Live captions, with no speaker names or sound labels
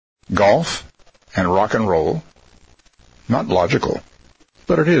golf and rock and roll. Not logical,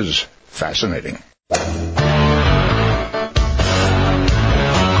 but it is fascinating.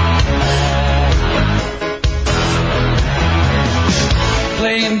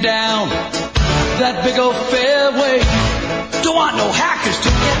 Laying down that big old fairway. Don't want no hackers to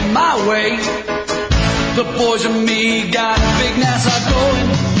get in my way. The boys and me got big NASA going,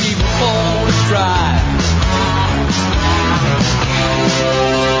 even for a drive.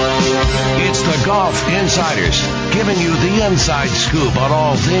 It's the Golf Insiders, giving you the inside scoop on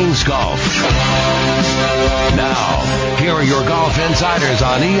all things golf. Now, here are your Golf Insiders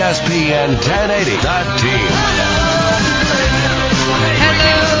on ESPN 1080. The Team.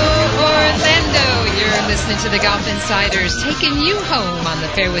 Hello, Orlando. You're listening to the Golf Insiders, taking you home on the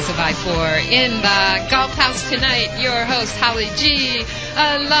fairways of I-4. In the Golf House tonight, your host, Holly G,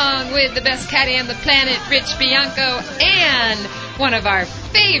 along with the best caddy on the planet, Rich Bianco, and one of our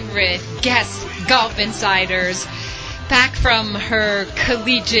favorite guest Golf Insiders, back from her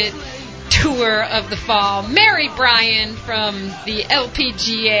collegiate tour of the fall, Mary Bryan from the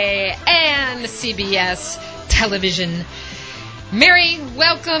LPGA and CBS television. Mary,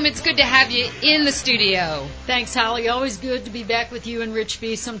 welcome. It's good to have you in the studio. Thanks, Holly. Always good to be back with you and Rich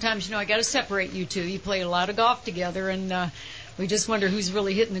B. Sometimes, I got to separate you two. You play a lot of golf together, and we just wonder who's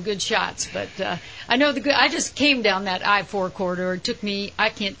really hitting the good shots. But I know I just came down that I-4 corridor. It took me, I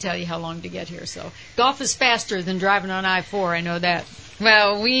can't tell you how long to get here. So golf is faster than driving on I-4. I know that.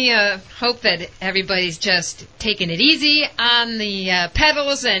 Well, we hope that everybody's just taking it easy on the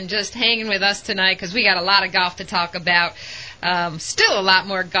pedals and just hanging with us tonight, because we got a lot of golf to talk about. Still a lot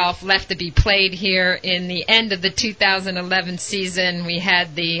more golf left to be played here in the end of the 2011 season. We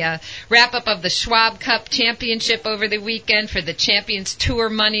had the wrap-up of the Schwab Cup Championship over the weekend for the Champions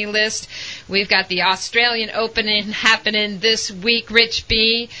Tour money list. We've got the Australian Open happening this week, Rich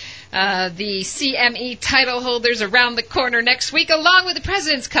B. The CME title holders around the corner next week, along with the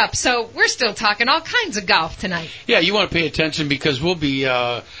President's Cup. So we're still talking all kinds of golf tonight. Yeah, you want to pay attention, because we'll be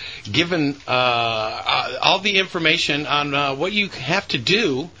given all the information on what you have to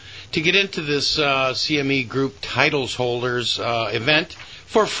do to get into this CME Group titles holders event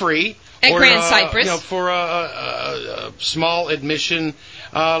for free. At Grand Cypress. For a small admission,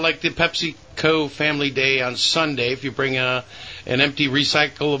 like the PepsiCo Family Day on Sunday. If you bring an empty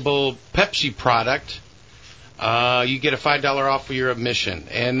recyclable Pepsi product, you get a $5 off for your admission.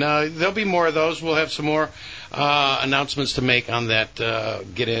 And there'll be more of those. We'll have some more announcements to make on that.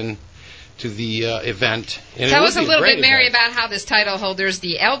 Get in to the event. And tell us a little bit, Mary, about how this title holders,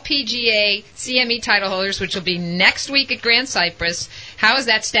 the LPGA CME title holders, which will be next week at Grand Cypress, how is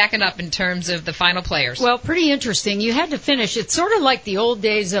that stacking up in terms of the final players? Well, pretty interesting. You had to finish. It's sort of like the old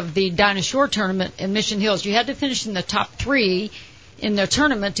days of the Dinah Shore tournament in Mission Hills. You had to finish in the top 3 in the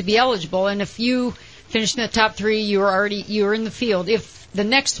tournament to be eligible, and if you finished in the top 3, you were in the field. If the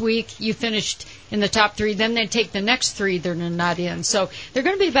next week you finished in the top 3, then they take the next 3 that are not in. So they're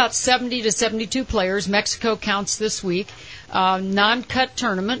going to be about 70 to 72 players. Mexico counts this week. Non-cut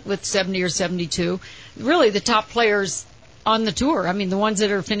tournament with 70 or 72. Really the top players on the tour. I mean, the ones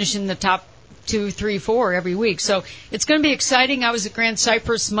that are finishing the top 2, 3, 4 every week. So it's going to be exciting. I was at Grand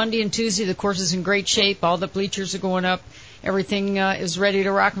Cypress Monday and Tuesday. The course is in great shape. All the bleachers are going up. Everything is ready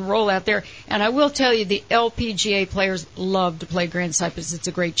to rock and roll out there. And I will tell you, the LPGA players love to play Grand Cypress. It's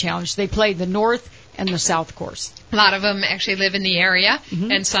a great challenge. They play the North and the South course. A lot of them actually live in the area,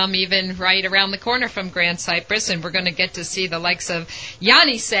 and some even right around the corner from Grand Cypress, and we're going to get to see the likes of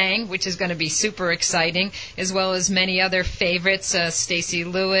Yanni Sang, which is going to be super exciting, as well as many other favorites, Stacey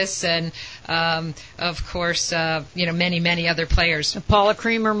Lewis, and of course, many, many other players. Paula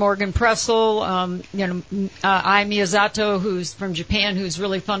Creamer, Morgan Pressel, Ai Miyazato, who's from Japan, who's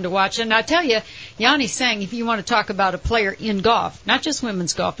really fun to watch. And I tell you, Yanni Sang, if you want to talk about a player in golf, not just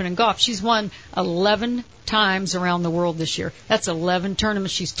women's golf, but in golf, she's won 11 times around the world this year. That's 11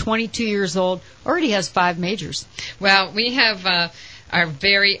 tournaments. She's 22 years old, already has 5 majors. Well, we have our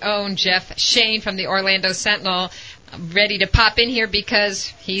very own Jeff Shane from the Orlando Sentinel ready to pop in here, because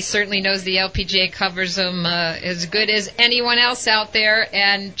he certainly knows the LPGA, covers them as good as anyone else out there.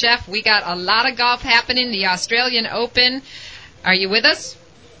 And, Jeff, we got a lot of golf happening, the Australian Open. Are you with us?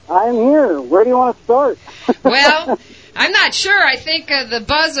 I'm here. Where do you want to start? Well, I'm not sure. I think the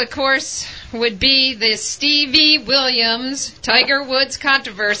buzz, of course, would be the Stevie Williams, Tiger Woods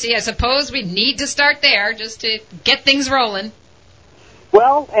controversy. I suppose we need to start there just to get things rolling.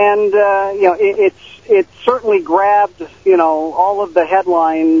 Well, and it certainly grabbed all of the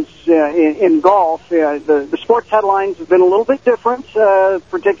headlines in golf. The sports headlines have been a little bit different,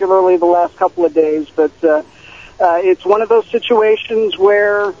 particularly the last couple of days. But it's one of those situations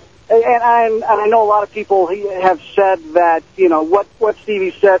where and I know a lot of people have said that, what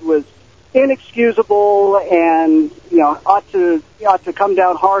Stevie said was inexcusable and, ought to come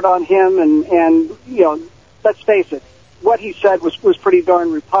down hard on him. And let's face it, what he said was pretty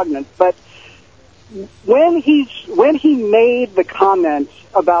darn repugnant. But when he made the comments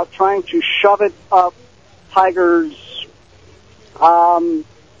about trying to shove it up Tiger's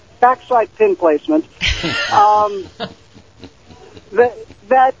backside pin placement,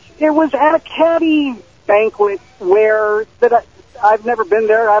 that it was at a caddy banquet I've never been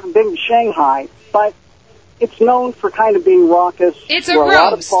there. I haven't been to Shanghai, but it's known for kind of being raucous. It's a roast. A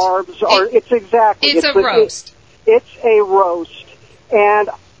lot of barbs. It's a roast. It's a roast. And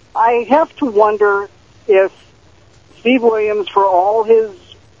I have to wonder if Steve Williams, for all his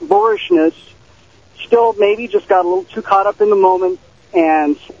boorishness, still maybe just got a little too caught up in the moment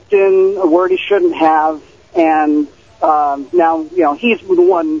and slipped in a word he shouldn't have, and now he's the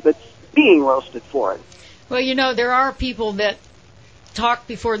one that's being roasted for it. Well, there are people that talk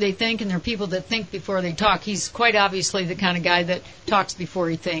before they think, and there are people that think before they talk. He's quite obviously the kind of guy that talks before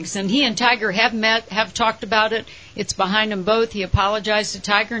he thinks. And he and Tiger have met, have talked about it. It's behind them both. He apologized to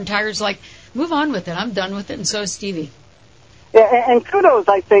Tiger, and Tiger's like, move on with it. I'm done with it, and so is Stevie. Yeah, and kudos,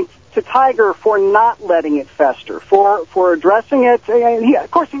 I think, to Tiger for not letting it fester, for addressing it. And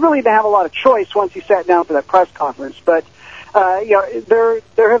of course, he really didn't have a lot of choice once he sat down for that press conference, but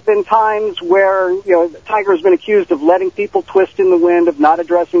there have been times where, Tiger has been accused of letting people twist in the wind, of not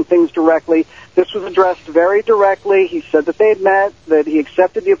addressing things directly. This was addressed very directly. He said that they had met, that he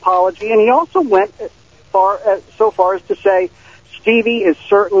accepted the apology, and he also went so far as to say Stevie is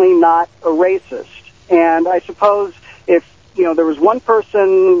certainly not a racist. And I suppose if, there was one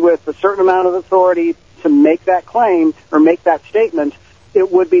person with a certain amount of authority to make that claim or make that statement, it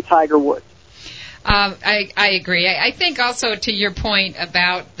would be Tiger Woods. I agree. I think also to your point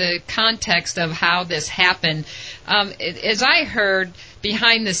about the context of how this happened, as I heard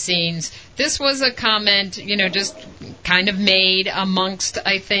behind the scenes, this was a comment, just kind of made amongst,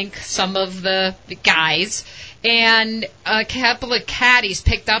 I think, some of the guys. And a couple of caddies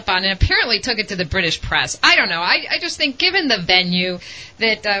picked up on it and apparently took it to the British press. I don't know. I just think, given the venue,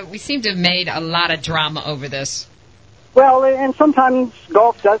 that we seem to have made a lot of drama over this. Well, and sometimes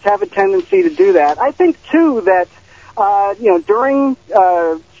golf does have a tendency to do that. I think, too, that, during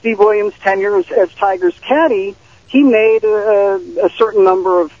Steve Williams' tenure as Tiger's caddy, he made a certain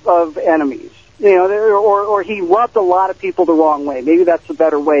number of enemies, or he rubbed a lot of people the wrong way. Maybe that's a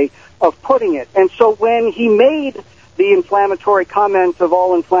better way of putting it. And so when he made the inflammatory comments of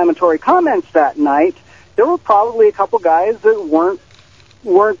all inflammatory comments that night, there were probably a couple guys that weren't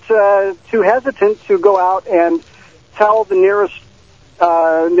too hesitant to go out and tell the nearest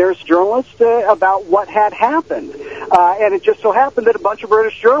journalist about what had happened. And it just so happened that a bunch of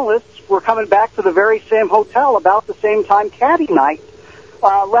British journalists were coming back to the very same hotel about the same time caddy night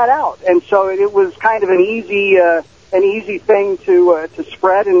let out. And so it was kind of an easy thing to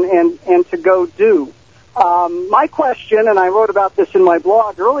spread and to go do. My question, and I wrote about this in my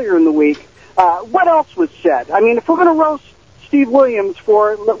blog earlier in the week, what else was said? I mean, if we're going to roast Steve Williams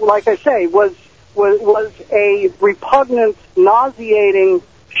for, like I say, was a repugnant, nauseating,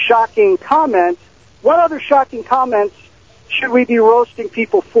 shocking comment, what other shocking comments should we be roasting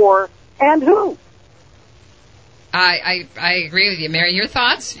people for, and who? I agree with you, Mary. Your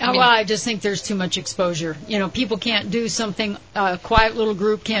thoughts? I just think there's too much exposure. People can't do something, a quiet little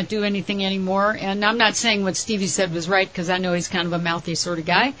group can't do anything anymore. And I'm not saying what Stevie said was right, because I know he's kind of a mouthy sort of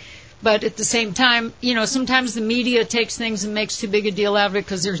guy. But at the same time, sometimes the media takes things and makes too big a deal out of it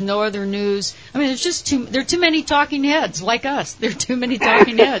because there's no other news. I mean, there are too many talking heads like us. There are too many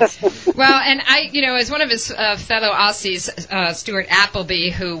talking heads. Well, and as one of his fellow Aussies, Stuart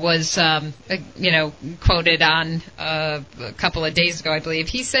Appleby, who was, quoted on a couple of days ago, I believe,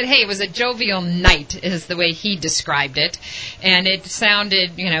 he said, hey, it was a jovial night, is the way he described it. And it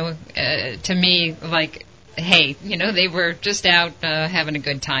sounded, to me like, hey, they were just out having a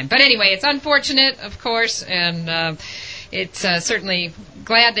good time. But anyway, it's unfortunate, of course, and it's certainly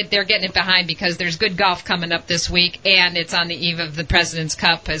glad that they're getting it behind, because there's good golf coming up this week, and it's on the eve of the President's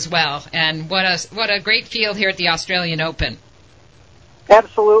Cup as well. And what a great field here at the Australian Open.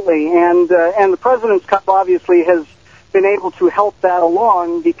 Absolutely, and the President's Cup obviously has been able to help that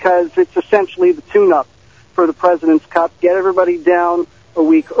along, because it's essentially the tune-up for the President's Cup. Get everybody down a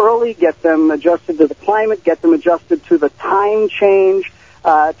week early, get them adjusted to the climate, get them adjusted to the time change,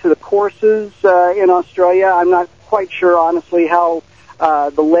 to the courses in Australia. I'm not quite sure, honestly, how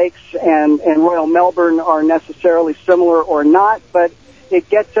the Lakes and Royal Melbourne are necessarily similar or not, but it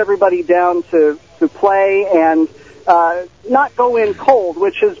gets everybody down to play, and not go in cold,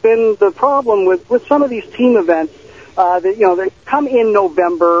 which has been the problem with some of these team events. That they come in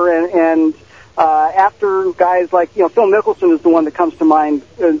November and after guys like Phil Mickelson is the one that comes to mind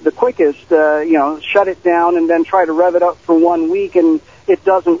the quickest. Shut it down and then try to rev it up for 1 week, and it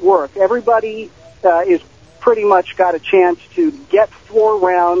doesn't work. Everybody is pretty much got a chance to get 4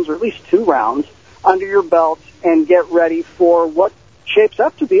 rounds, or at least 2 rounds, under your belt and get ready for what shapes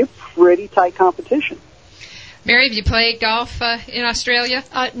up to be a pretty tight competition. Mary, have you played golf in Australia?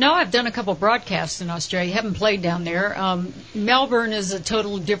 No, I've done a couple broadcasts in Australia. Haven't played down there. Melbourne is a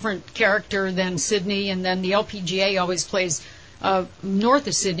total different character than Sydney, and then the LPGA always plays north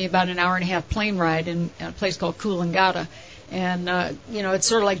of Sydney, about an hour and a half plane ride in a place called Coolangatta. And, it's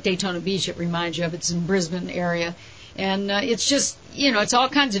sort of like Daytona Beach, it reminds you of. It's in Brisbane area. And it's just, it's all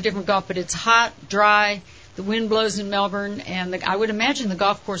kinds of different golf, but it's hot, dry, the wind blows in Melbourne, and I would imagine the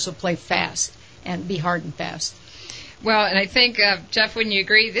golf course will play fast and be hard and fast. Well, and I think, Jeff, wouldn't you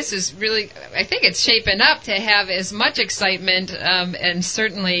agree, this is really, I think it's shaping up to have as much excitement and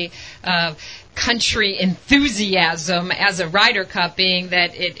certainly country enthusiasm as a Ryder Cup, being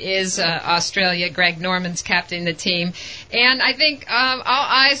that it is Australia. Greg Norman's captaining the team. And I think all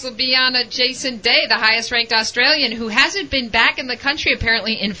eyes will be on Jason Day, the highest-ranked Australian, who hasn't been back in the country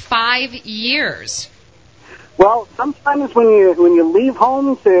apparently in 5 years. Well, sometimes when you leave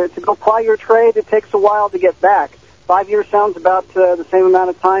home to go ply your trade, it takes a while to get back. 5 years sounds about the same amount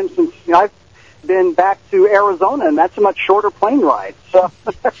of time since I've been back to Arizona, and that's a much shorter plane ride. So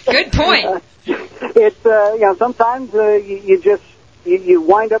good point. It's sometimes you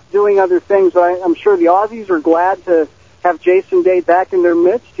wind up doing other things. But I'm sure the Aussies are glad to have Jason Day back in their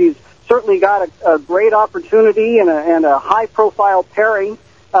midst. He's certainly got a great opportunity and a high-profile pairing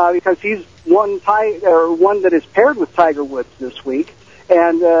because he's one that is paired with Tiger Woods this week.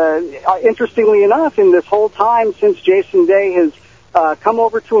 And interestingly enough, in this whole time since Jason Day has come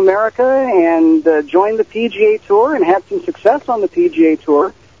over to America and joined the PGA Tour and had some success on the PGA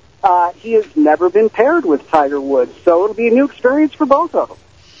Tour, he has never been paired with Tiger Woods. So it'll be a new experience for both of them.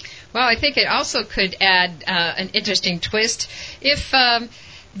 Well, I think it also could add an interesting twist if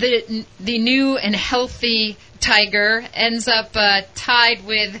the new and healthy Tiger ends up tied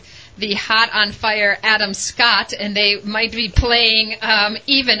with the hot-on-fire Adam Scott, and they might be playing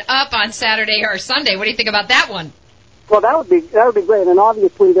even up on Saturday or Sunday. What do you think about that one? Well, that would be great. And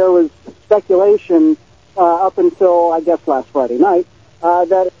obviously there was speculation up until, I guess, last Friday night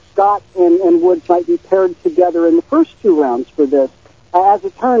that Scott and Woods might be paired together in the first 2 rounds for this. As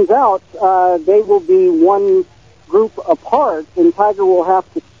it turns out, they will be one group apart, and Tiger will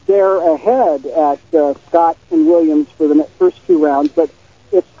have to stare ahead at Scott and Williams for the first 2 rounds. But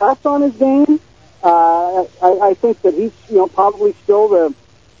if Scott's on his game, I think that he's probably still the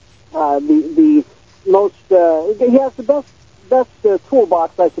most. He has the best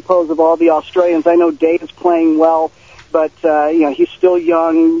toolbox, I suppose, of all the Australians. I know Dave is playing well, but he's still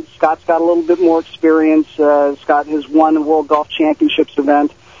young. Scott's got a little bit more experience. Scott has won the World Golf Championships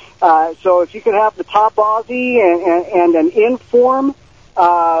event. So if you could have the top Aussie and an in-form,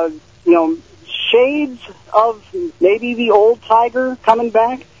 shades of maybe the old Tiger coming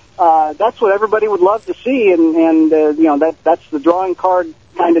back, that's what everybody would love to see, and that's the drawing card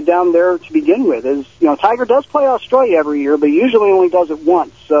kind of down there to begin with. Is Tiger does play Australia every year, but he usually only does it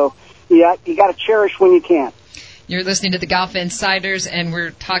once. So you got to cherish when you can. You're listening to the Golf Insiders, and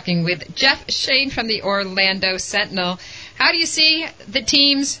we're talking with Jeff Shane from the Orlando Sentinel. How do you see the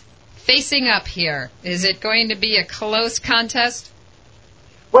teams facing up here? Is it going to be a close contest?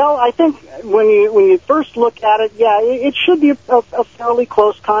 Well, I think when you first look at it, it should be a fairly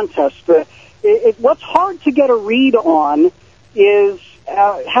close contest. What's hard to get a read on is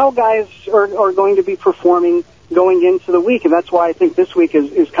how guys are going to be performing going into the week, and that's why I think this week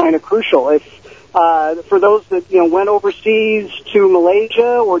is kind of crucial. If for those that went overseas to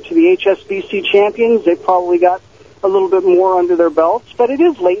Malaysia or to the HSBC Champions, they probably got a little bit more under their belts. But it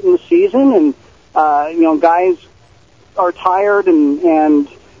is late in the season, and guys are tired and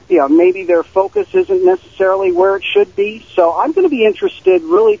maybe their focus isn't necessarily where it should be. So I'm going to be interested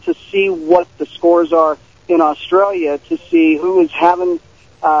really to see what the scores are in Australia, to see who is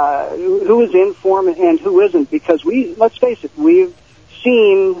in form and who isn't, because let's face it, we've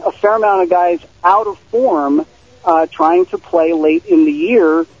seen a fair amount of guys out of form trying to play late in the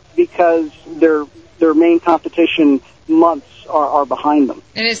year because their main competition months are behind them.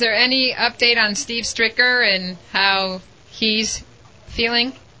 And is there any update on Steve Stricker and how he's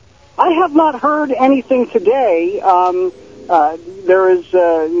feeling? I have not heard anything today. There's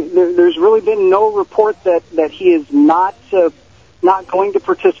really been no report that he is not going to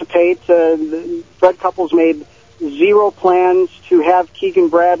participate. Fred Couples made zero plans to have Keegan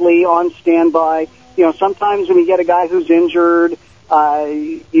Bradley on standby. Sometimes when you get a guy who's injured,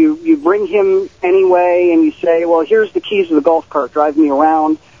 you bring him anyway, and you say, well, here's the keys to the golf cart, drive me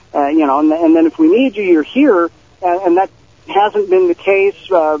around, and then if we need you, you're here, and that hasn't been the case.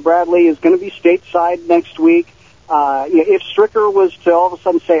 Bradley is going to be stateside next week. If Stricker was to all of a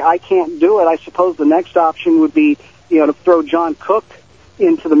sudden say, I can't do it, I suppose the next option would be, to throw John Cook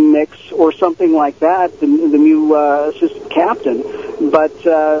into the mix or something like that, the new assistant captain. But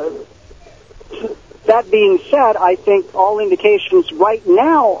that being said, I think all indications right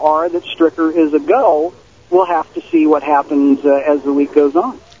now are that Stricker is a go. We'll have to see what happens as the week goes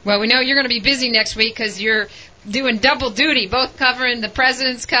on. Well, we know you're going to be busy next week because you're doing double duty, both covering the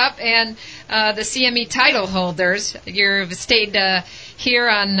President's Cup and the CME title holders. You've stayed here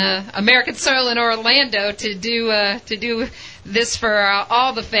on American soil in Orlando to do this for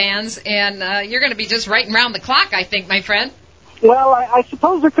all the fans, and you're going to be just right around the clock, I think, my friend. Well, I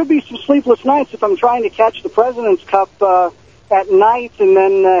suppose there could be some sleepless nights if I'm trying to catch the President's Cup at night and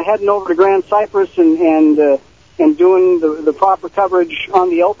then heading over to Grand Cypress and doing the proper coverage on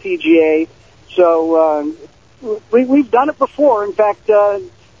the LPGA. So we've done it before. In fact, the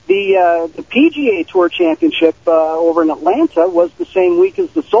PGA Tour Championship over in Atlanta was the same week as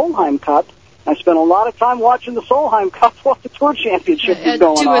the Solheim Cup. I spent a lot of time watching the Solheim Cup while the Tour Championship was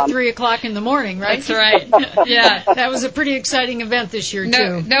going on. At 2 or 3 o'clock in the morning, right? That's right. Yeah. That was a pretty exciting event this year,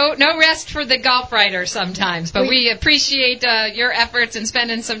 too. No rest for the golf writer sometimes, but we appreciate your efforts and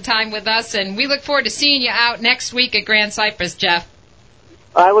spending some time with us, and we look forward to seeing you out next week at Grand Cypress, Jeff.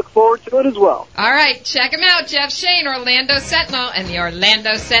 I look forward to it as well. All right, check him out, Jeff Shane, Orlando Sentinel, and the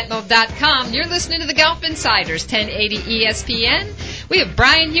OrlandoSentinel.com. You're listening to the Golf Insiders, 1080 ESPN. We have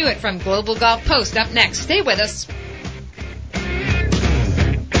Brian Hewitt from Global Golf Post up next. Stay with us.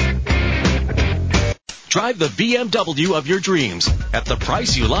 Drive the BMW of your dreams at the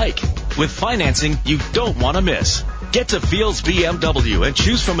price you like with financing you don't want to miss. Get to Fields BMW and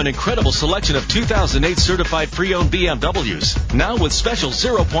choose from an incredible selection of 2008 certified pre-owned BMWs. Now with special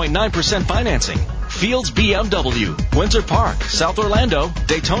 0.9% financing. Fields BMW, Winter Park, South Orlando,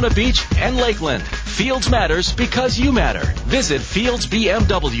 Daytona Beach, and Lakeland. Fields matters because you matter. Visit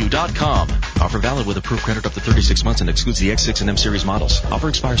fieldsbmw.com. Offer valid with approved credit up to 36 months and excludes the X6 and M Series models. Offer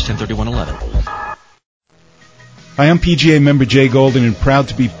expires 10/31/11. Hi, I'm PGA member Jay Golden and proud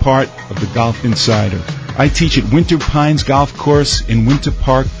to be part of the Golf Insider. I teach at Winter Pines Golf Course in Winter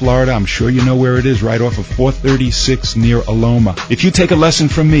Park, Florida. I'm sure you know where it is, right off of 436 near Aloma. If you take a lesson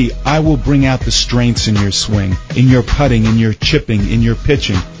from me, I will bring out the strengths in your swing, in your putting, in your chipping, in your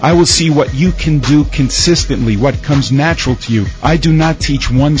pitching. I will see what you can do consistently, what comes natural to you. I do not teach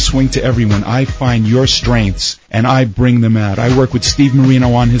one swing to everyone. I find your strengths and I bring them out. I work with Steve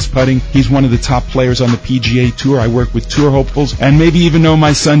Marino on his putting. He's one of the top players on the PGA Tour. I work with tour hopefuls and maybe even know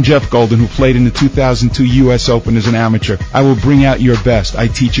my son Jeff Golden, who played in the 2002 U.S. Open as an amateur. I will bring out your best. I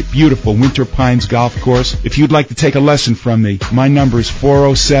teach at beautiful Winter Pines Golf Course. If you'd like to take a lesson from me, my number is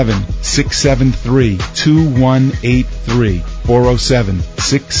 407-673-2183.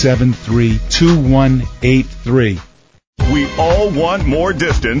 407-673-2183. We all want more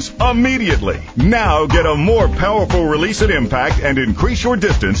distance immediately. Now get a more powerful release and impact and increase your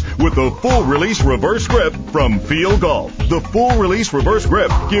distance with the Full Release Reverse Grip from Feel Golf. The Full Release Reverse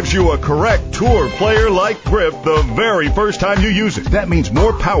Grip gives you a correct tour player-like grip the very first time you use it. That means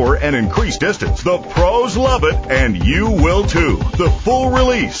more power and increased distance. The pros love it, and you will too. The Full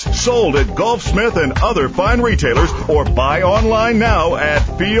Release, sold at Golfsmith and other fine retailers, or buy online now at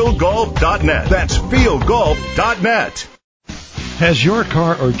feelgolf.net. That's feelgolf.net. Has your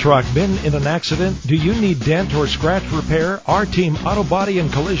car or truck been in an accident? Do you need dent or scratch repair? Our team, Auto Body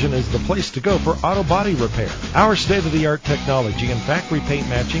and Collision, is the place to go for auto body repair. Our state-of-the-art technology and factory paint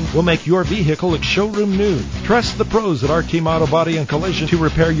matching will make your vehicle look showroom new. Trust the pros at our team, Auto Body and Collision, to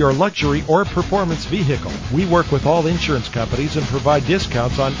repair your luxury or performance vehicle. We work with all insurance companies and provide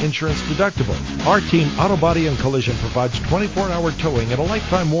discounts on insurance deductibles. Our team, Auto Body and Collision, provides 24-hour towing and a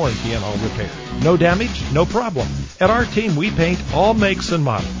lifetime warranty on all repair. No damage, no problem. At our team, we paint all makes and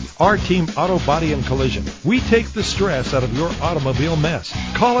models. Our team, Auto Body and Collision. We take the stress out of your automobile mess.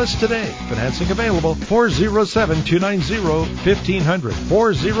 Call us today. Financing available. 407-290-1500.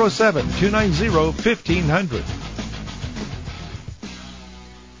 407-290-1500.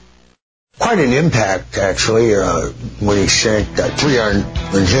 Quite an impact, actually, when he shanked that 3-iron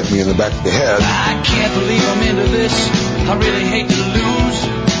and hit me in the back of the head. I can't believe I'm into this. I really hate to lose.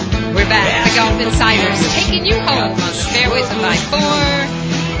 We're back, the Golf Insiders, taking you home on the fairways of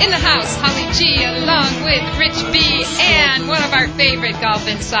I-4. In the house, Holly G, along with Rich B, and one of our favorite Golf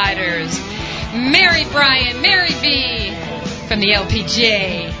Insiders, Mary Bryan, Mary B. from the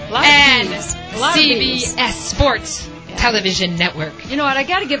LPGA and CBS Sports Television Network. You know what? I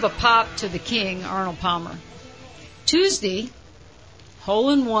got to give a pop to the king, Arnold Palmer. Tuesday,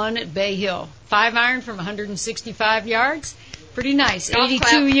 hole-in-one at Bay Hill. 5-iron from 165 yards. Pretty nice. Golf 82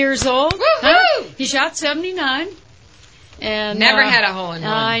 clap. years old. Woo-hoo! He shot 79. And Never had a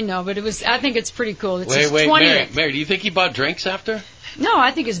hole-in-one. I know, but I think it's pretty cool. It's his Wait, 20th. Mary, do you think he bought drinks after? No,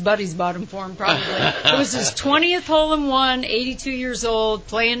 I think his buddies bought him for him, probably. It was his 20th hole-in-one, 82 years old,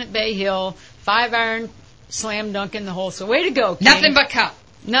 playing at Bay Hill, 5-iron, slam dunk in the hole. So way to go, King. Nothing but cup.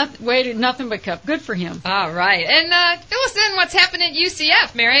 Nothing but cup. Good for him. All right. And fill us in what's happening at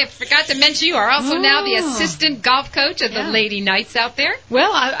UCF, Mary. I forgot to mention you are also now the assistant golf coach of the Lady Knights out there.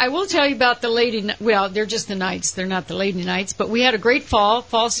 Well, I will tell you about the Lady... Well, they're just the Knights. They're not the Lady Knights. But we had a great fall.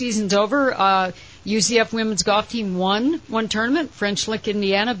 Fall season's over. UCF women's golf team won one tournament. French Lick,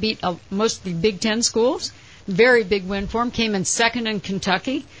 Indiana, beat most of the Big Ten schools. Very big win for them. Came in second in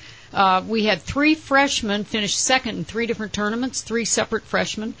Kentucky. We had 3 freshmen finish second in 3 different tournaments, 3 separate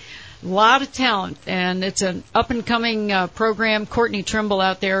freshmen. A lot of talent, and it's an up-and-coming program. Courtney Trimble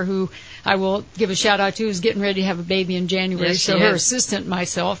out there, who I will give a shout-out to, is getting ready to have a baby in January. Yes, so her assistant,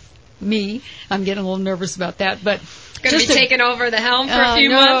 me, I'm getting a little nervous about that. But going to be taking over the helm for a few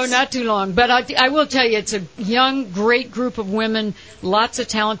months? No, not too long. But I will tell you, it's a young, great group of women, lots of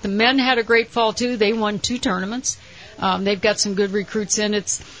talent. The men had a great fall, too. They won 2 tournaments. They've got some good recruits in.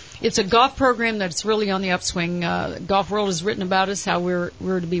 It's a golf program that's really on the upswing. Golf World has written about us, how we're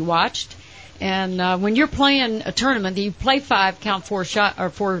to be watched. And when you're playing a tournament, you play 5, count 4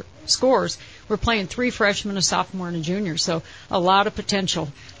 scores. We're playing 3 freshmen, a sophomore, and a junior. So a lot of potential.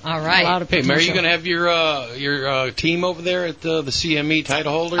 All right. A lot of potential. Hey, Mary, you going to have your team over there at the CME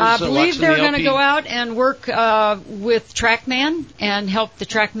title holders? I believe they're going to LP? go out and work with TrackMan and help the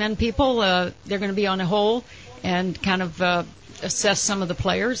TrackMan people. They're going to be on a hole and kind of assess some of the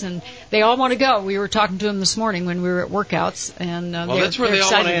players, and they all want to go. We were talking to them this morning when we were at workouts, and that's where they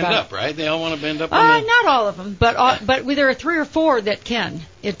all want to end up, right? They all want to end up. Not all of them, but there are 3 or 4 that can.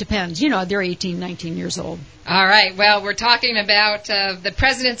 It depends. You know, they're 18, 19 years old. All right. Well, we're talking about the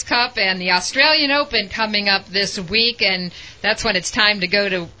President's Cup and the Australian Open coming up this week, and that's when it's time to go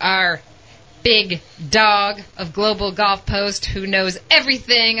to our big dog of Global Golf Post, who knows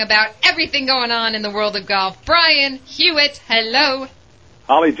everything about everything going on in the world of golf. Brian Hewitt, hello.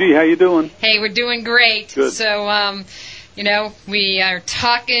 Holly G, how you doing? Hey, we're doing great. Good. So, we are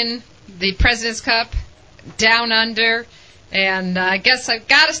talking the President's Cup down under, and I guess I've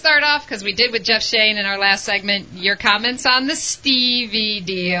got to start off, because we did with Jeff Shane in our last segment, your comments on the Stevie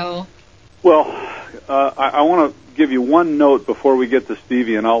deal. Well, I want to give you one note before we get to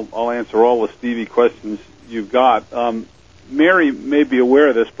Stevie, and I'll answer all the Stevie questions you've got. Mary may be aware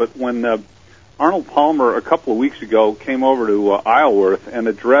of this, but when Arnold Palmer a couple of weeks ago came over to Isleworth and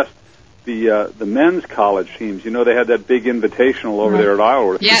addressed the men's college teams, you know, they had that big invitational over there at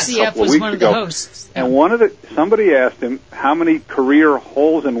Isleworth a couple of weeks ago. The hosts. And somebody asked him how many career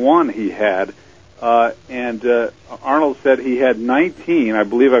holes-in-one he had, and Arnold said he had 19. I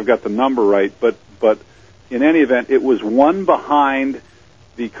believe I've got the number right, but in any event, it was one behind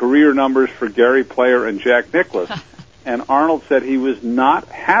the career numbers for Gary Player and Jack Nicklaus. And Arnold said he was not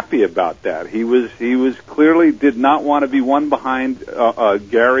happy about that. He was clearly did not want to be one behind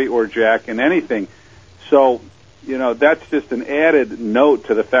Gary or Jack in anything. So, you know, that's just an added note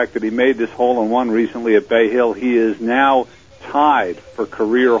to the fact that he made this hole-in-one recently at Bay Hill. He is now tied for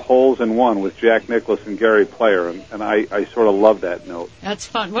career holes-in-one with Jack Nicklaus and Gary Player, and I sort of love that note. That's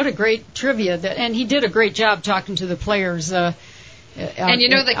fun. What a great trivia. And he did a great job talking to the players. And you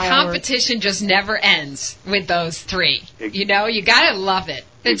know, the competition just never ends with those 3. You know, you got to love it.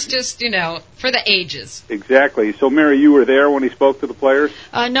 It's just, you know, for the ages. Exactly. So, Mary, you were there when he spoke to the players?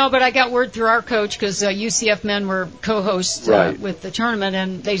 No, but I got word through our coach, because UCF men were co-hosts with the tournament,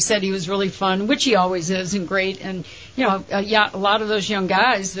 and they said he was really fun, which he always is, and great. And, you know, a lot of those young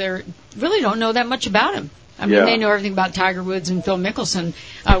guys, they really don't know that much about him. I mean, they know everything about Tiger Woods and Phil Mickelson.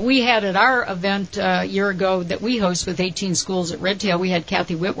 We had at our event a year ago that we host with 18 schools at Redtail, we had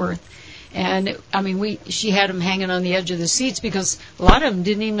Kathy Whitworth. And, I mean, she had them hanging on the edge of the seats, because a lot of them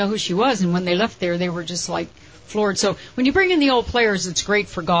didn't even know who she was. And when they left there, they were just, like, floored. So when you bring in the old players, it's great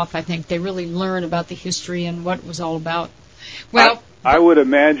for golf, I think. They really learn about the history and what it was all about. Well, I would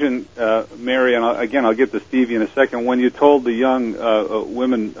imagine, Mary, and I'll get to Stevie in a second, when you told the young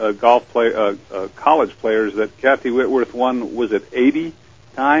women college players that Kathy Whitworth won, was it 80?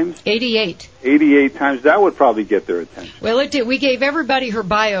 times? 88. 88 times. That would probably get their attention. Well, it did. We gave everybody her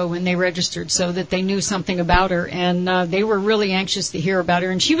bio when they registered so that they knew something about her, and they were really anxious to hear about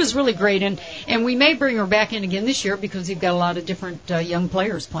her. And she was really great, and we may bring her back in again this year because we've got a lot of different young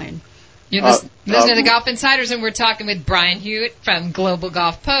players playing. You're listening to the Golf Insiders, and we're talking with Brian Hewitt from Global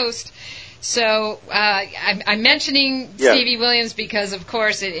Golf Post. So I'm mentioning Stevie Williams because, of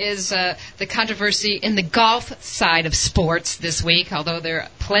course, it is the controversy in the golf side of sports this week, although there are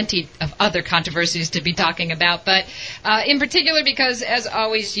plenty of other controversies to be talking about. But in particular because, as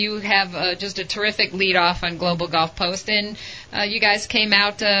always, you have just a terrific lead-off on Global Golf Post, and you guys came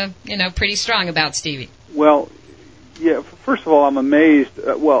out pretty strong about Stevie. Well, yeah, first of all, I'm amazed.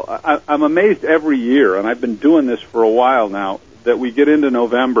 I'm amazed every year, and I've been doing this for a while now, that we get into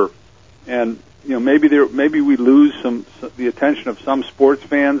November. And maybe we lose the attention of some sports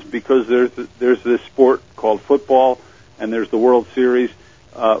fans because there's this sport called football and there's the World Series.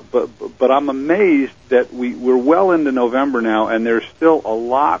 But I'm amazed that we're well into November now and there's still a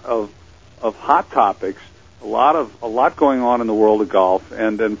lot of hot topics, a lot going on in the world of golf.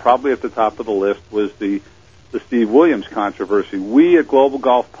 And then probably at the top of the list was the Steve Williams controversy. We at Global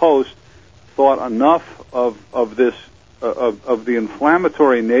Golf Post thought enough of this of the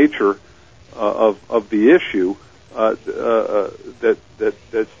inflammatory nature of the issue that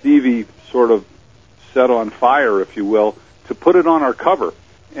Stevie sort of set on fire, if you will, to put it on our cover.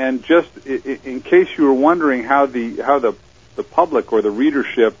 And just in case you were wondering how the public or the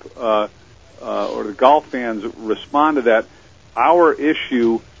readership or the golf fans respond to that, our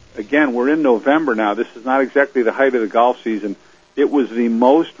issue, again, we're in November now. This is not exactly the height of the golf season. It was the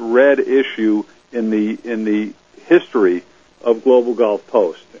most read issue in the history of Global Golf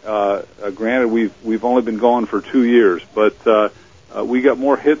Post. Granted, we've only been going for 2 years, but we got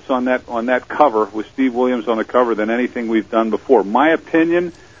more hits on that cover with Steve Williams on the cover than anything we've done before. My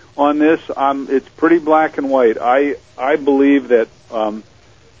opinion on this, it's pretty black and white. I believe that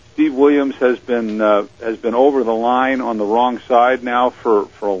Steve Williams has been over the line on the wrong side now for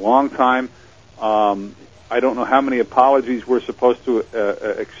a long time. I don't know how many apologies we're supposed to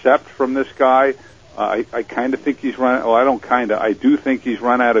accept from this guy. I kind of think he's run. Oh, I don't kind of. I do think he's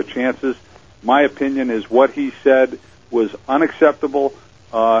run out of chances. My opinion is what he said was unacceptable,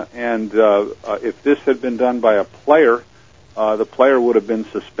 and if this had been done by a player, the player would have been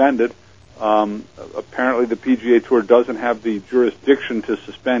suspended. Apparently, the PGA Tour doesn't have the jurisdiction to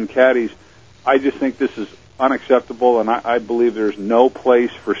suspend caddies. I just think this is unacceptable, and I believe there's no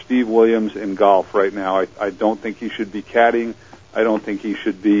place for Steve Williams in golf right now. I don't think he should be caddying. I don't think he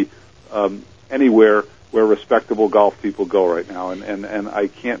should be anywhere where respectable golf people go right now, and I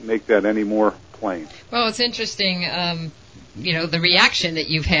can't make that any more plain. Well, it's interesting, the reaction that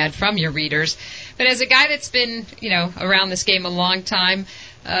you've had from your readers. But as a guy that's been, around this game a long time,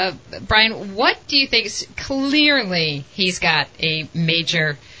 Brian, what do you think? Clearly, he's got a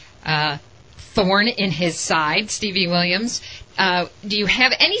major thorn in his side, Stevie Williams. Do you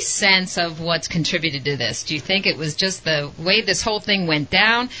have any sense of what's contributed to this? Do you think it was just the way this whole thing went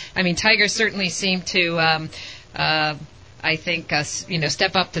down? I mean, Tiger certainly seemed to,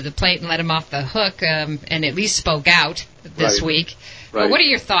 step up to the plate and let him off the hook, and at least spoke out this week. Right. But what are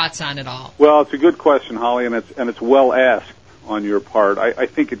your thoughts on it all? Well, it's a good question, Holly, and it's well asked on your part. I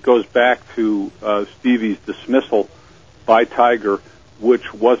think it goes back to Stevie's dismissal by Tiger,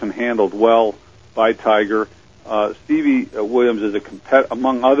 which wasn't handled well by Tiger. Stevie Williams is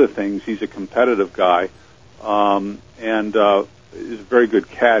among other things, he's a competitive guy, and is a very good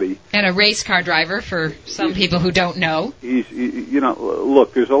caddy. And a race car driver for some people who don't know.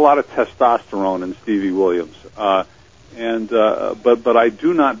 Look, there's a lot of testosterone in Stevie Williams. But I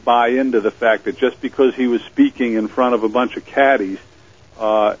do not buy into the fact that just because he was speaking in front of a bunch of caddies,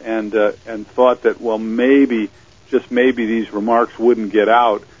 and thought that, well, maybe these remarks wouldn't get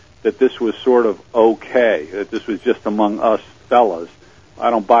out, that this was sort of okay, that this was just among us fellas. I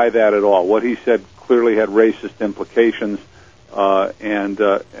don't buy that at all. What he said clearly had racist implications, and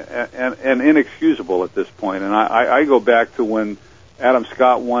inexcusable at this point. And I go back to when Adam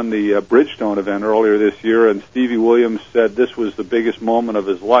Scott won the Bridgestone event earlier this year, and Stevie Williams said this was the biggest moment of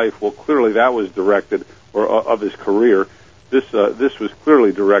his life. Well, clearly that was directed, or of his career. This was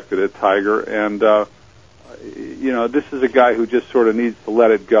clearly directed at Tiger, and this is a guy who just sort of needs to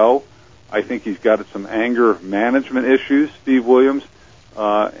let it go. I think he's got some anger management issues, Steve Williams,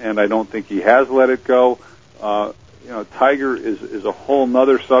 and I don't think he has let it go. Tiger is a whole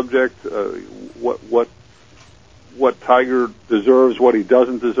nother subject. What Tiger deserves, what he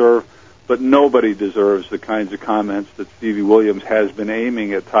doesn't deserve, but nobody deserves the kinds of comments that Stevie Williams has been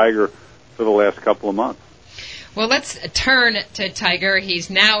aiming at Tiger for the last couple of months. Well, let's turn to Tiger. He's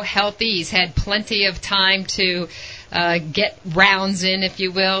now healthy. He's had plenty of time to get rounds in, if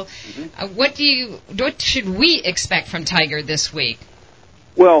you will. What should we expect from Tiger this week?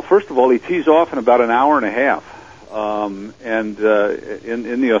 Well, first of all, he tees off in about an hour and a half, and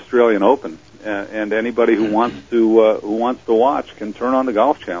in the Australian Open. And anybody who wants to watch can turn on the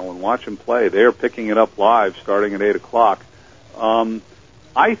Golf Channel and watch him play. They are picking it up live starting at 8:00.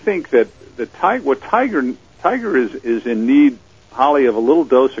 I think that Tiger is in need, Holly, of a little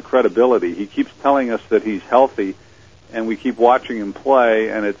dose of credibility. He keeps telling us that he's healthy, and we keep watching him play,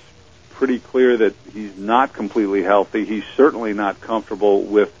 and it's pretty clear that he's not completely healthy. He's certainly not comfortable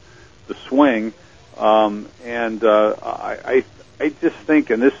with the swing, I just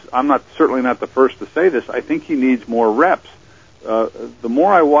think, and this, I'm certainly not the first to say this, I think he needs more reps. The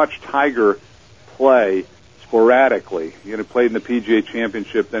more I watch Tiger play sporadically, he played in the PGA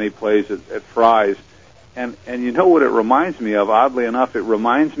Championship, then he plays at Fry's, and you know what it reminds me of, oddly enough? It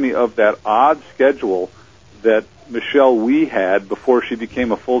reminds me of that odd schedule that Michelle Wie had before she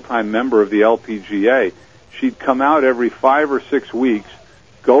became a full-time member of the LPGA. She'd come out every 5 or 6 weeks,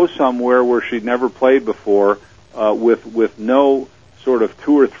 go somewhere where she'd never played before, with no sort of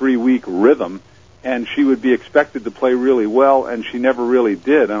 2 or 3 week rhythm, and she would be expected to play really well, and she never really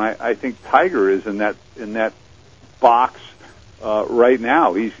did. And I think Tiger is in that box right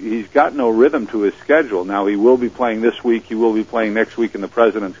now. He's got no rhythm to his schedule. Now, he will be playing this week, he will be playing next week in the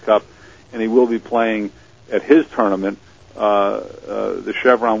President's Cup, and he will be playing at his tournament, the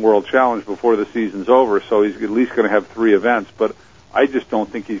Chevron World Challenge, before the season's over, so he's at least going to have 3 events. But I just don't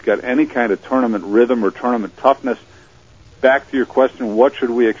think he's got any kind of tournament rhythm or tournament toughness. Back to your question, what should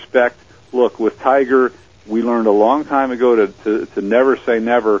we expect? Look, with Tiger, we learned a long time ago to never say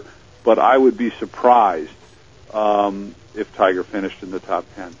never, but I would be surprised if Tiger finished in the top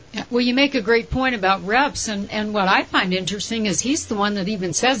 10. Yeah, well, you make a great point about reps, and what I find interesting is he's the one that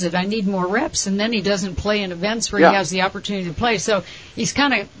even says it, I need more reps, and then he doesn't play in events where he has the opportunity to play, so he's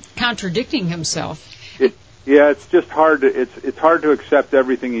kind of contradicting himself. It's just hard to accept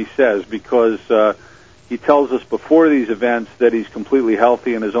everything he says, because he tells us before these events that he's completely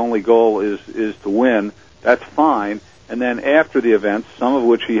healthy and his only goal is to win. That's fine. And then after the events, some of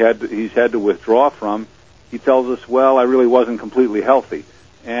which he's had to withdraw from, he tells us, well, I really wasn't completely healthy.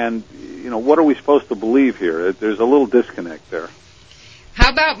 And, what are we supposed to believe here? There's a little disconnect there. How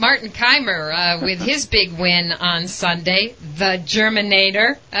about Martin Keimer with his big win on Sunday, the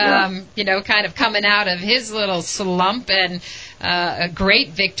Germinator, kind of coming out of his little slump, and a great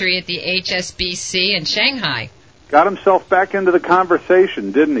victory at the HSBC in Shanghai. Got himself back into the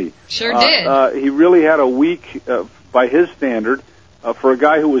conversation, didn't he? Sure did. He really had a week, by his standard, for a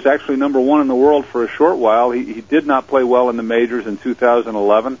guy who was actually number 1 in the world for a short while. He did not play well in the majors in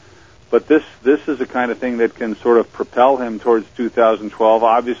 2011. But this is the kind of thing that can sort of propel him towards 2012.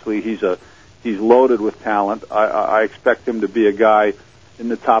 Obviously, he's loaded with talent. I expect him to be a guy in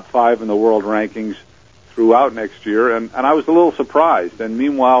the top 5 in the world rankings throughout next year. And I was a little surprised. And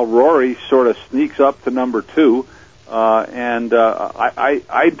meanwhile, Rory sort of sneaks up to number 2.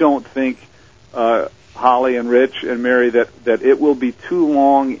 I don't think, Holly and Rich and Mary, that it will be too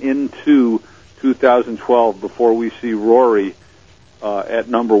long into 2012 before we see Rory at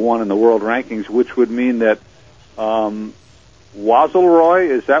number 1 in the world rankings, which would mean that Wazalroy,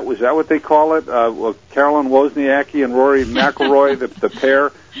 was that what they call it? Caroline Wozniacki and Rory McIlroy, the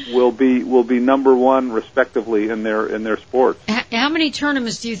pair will be number 1 respectively in their sports. How many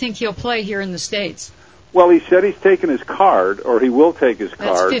tournaments do you think he'll play here in the States? Well, he said he's taken his card, or he will take his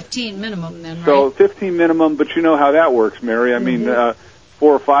card. That's 15 minimum then, right? So 15 minimum, but you know how that works, Mary. I mean, 4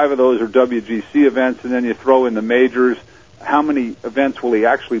 or 5 of those are WGC events, and then you throw in the majors. How many events will he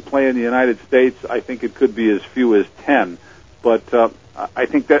actually play in the United States? I think it could be as few as 10. But I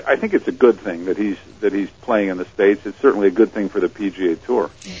think it's a good thing that he's playing in the States. It's certainly a good thing for the PGA Tour.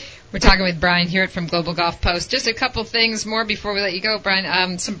 We're talking with Brian Hewitt from Global Golf Post. Just a couple things more before we let you go,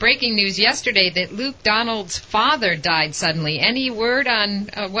 Brian. Some breaking news yesterday that Luke Donald's father died suddenly. Any word on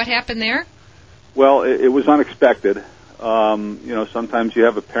what happened there? Well, it was unexpected. Sometimes you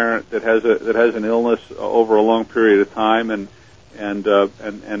have a parent that has an illness over a long period of time, and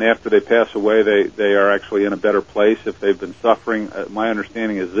after they pass away, they are actually in a better place if they've been suffering. My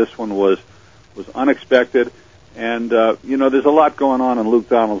understanding is this one was unexpected. And, there's a lot going on in Luke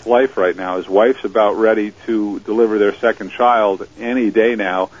Donald's life right now. His wife's about ready to deliver their second child any day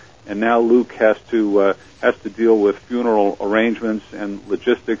now, and now Luke has to deal with funeral arrangements and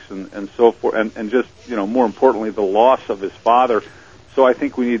logistics and so forth, and just, more importantly, the loss of his father. So I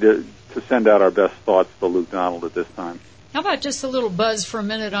think we need to send out our best thoughts to Luke Donald at this time. How about just a little buzz for a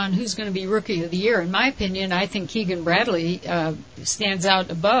minute on who's going to be Rookie of the Year? In my opinion, I think Keegan Bradley stands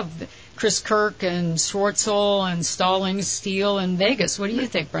out above Chris Kirk and Schwartzel and Stallings, Steele, and Vegas. What do you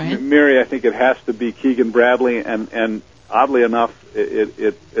think, Brian? Mary, I think it has to be Keegan Bradley, and oddly enough,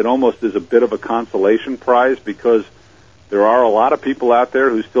 it almost is a bit of a consolation prize because there are a lot of people out there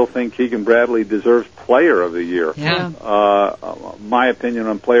who still think Keegan Bradley deserves Player of the Year. Yeah. My opinion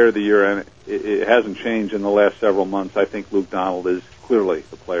on Player of the Year, and it hasn't changed in the last several months, I think Luke Donald is clearly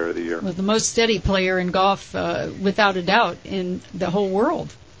the Player of the Year. Well, the most steady player in golf, without a doubt, in the whole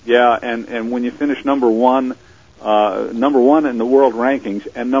world. Yeah, and when you finish number one in the world rankings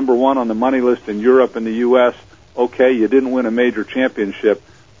and number one on the money list in Europe and the U.S., okay, you didn't win a major championship,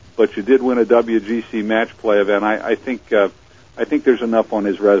 but you did win a WGC match play event. I think there's enough on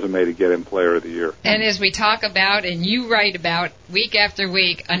his resume to get him Player of the Year. And as we talk about, and you write about week after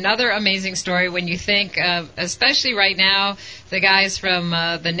week, another amazing story when you think of, especially right now, the guys from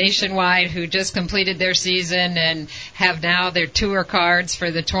the Nationwide who just completed their season and have now their tour cards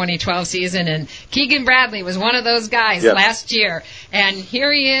for the 2012 season. And Keegan Bradley was one of those guys last year. And here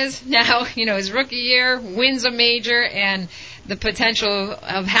he is now, his rookie year, wins a major, and the potential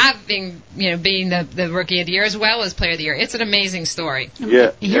of having, being the Rookie of the Year as well as Player of the Year. It's an amazing story.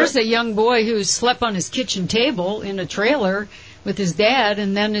 Yeah. Here's a young boy who slept on his kitchen table in a trailer with his dad,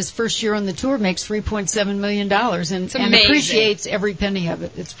 and then his first year on the tour makes $3.7 million and appreciates every penny of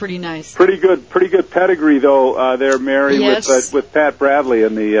it. It's pretty nice. Pretty good pedigree, though, there, Mary, yes. with Pat Bradley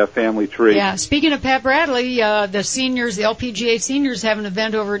in the family tree. Yeah, speaking of Pat Bradley, the seniors, the LPGA seniors have an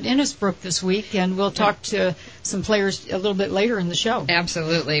event over at Innisbrook this week, and we'll talk to some players a little bit later in the show.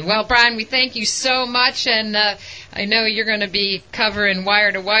 Absolutely. Well, Brian, we thank you so much, and I know you're going to be covering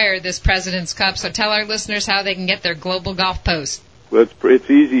wire to wire this President's Cup, so tell our listeners how they can get their Global Golf Post. Well, it's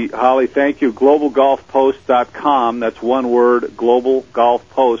easy, Holly. Thank you. GlobalGolfPost.com. That's one word,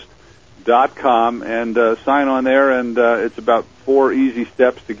 GlobalGolfPost.com. And sign on there, and it's about 4 easy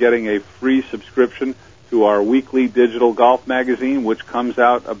steps to getting a free subscription to our weekly digital golf magazine, which comes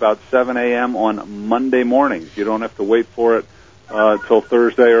out about 7 a.m. on Monday mornings. You don't have to wait for it till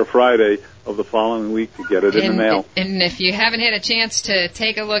Thursday or Friday of the following week to get it in the mail. And if you haven't had a chance to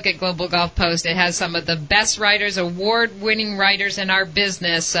take a look at Global Golf Post, it has some of the best writers, award-winning writers in our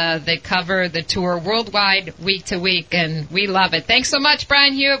business. They cover the tour worldwide, week to week, and we love it. Thanks so much,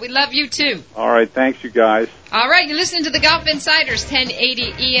 Brian Hewitt. We love you, too. All right. Thanks, you guys. All right. You're listening to the Golf Insiders,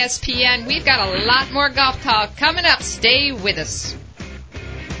 1080 ESPN. We've got a lot more golf talk coming up. Stay with us.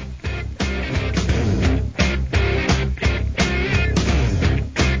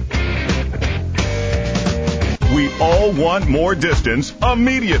 We all want more distance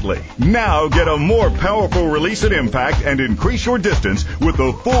immediately. Now get a more powerful release and impact and increase your distance with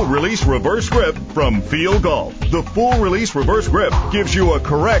the full release reverse grip from Field Golf. The full release reverse grip gives you a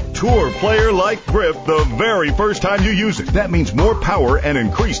correct tour player-like grip the very first time you use it. That means more power and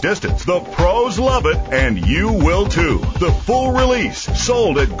increased distance. The pros love it, and you will too. The full release,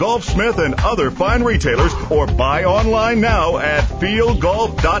 sold at Golfsmith and other fine retailers, or buy online now at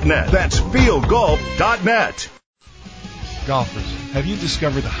fieldgolf.net. That's fieldgolf.net. Golfers, have you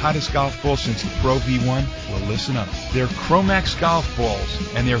discovered the hottest golf ball since the Pro V1? Well, listen up. They're Chromax golf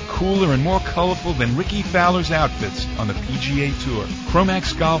balls, and they're cooler and more colorful than Ricky Fowler's outfits on the PGA Tour.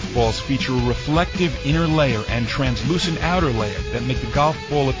 Chromax golf balls feature a reflective inner layer and translucent outer layer that make the golf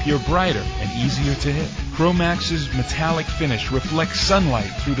ball appear brighter and easier to hit. Chromax's metallic finish reflects sunlight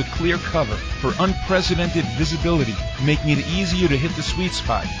through the clear cover for unprecedented visibility, making it easier to hit the sweet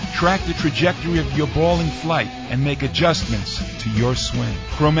spot, track the trajectory of your ball in flight, and make adjustments to your swing.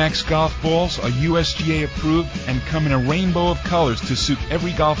 Chromax golf balls are USGA approved and come in a rainbow of colors to suit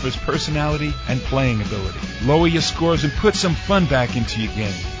every golfer's personality and playing ability. Lower your scores and put some fun back into your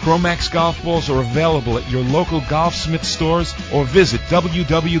game. Chromax golf balls are available at your local Golfsmith stores or visit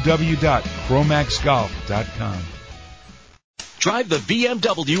www.chromaxgolf.com. Drive the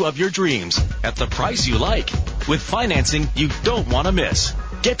BMW of your dreams at the price you like with financing you don't want to miss.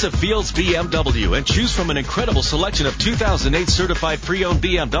 Get to Fields BMW and choose from an incredible selection of 2008 certified pre-owned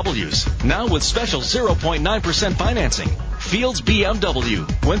BMWs. Now with special 0.9% financing. Fields BMW,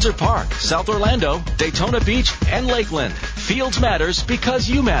 Winter Park, South Orlando, Daytona Beach, and Lakeland. Fields matters because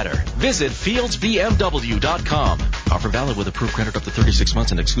you matter. Visit fieldsbmw.com. Offer valid with approved credit up to 36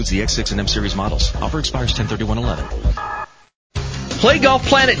 months and excludes the X6 and M Series models. Offer expires 10/31/11.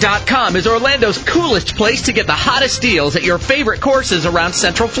 PlayGolfPlanet.com is Orlando's coolest place to get the hottest deals at your favorite courses around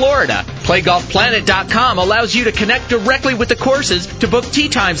Central Florida. PlayGolfPlanet.com allows you to connect directly with the courses to book tee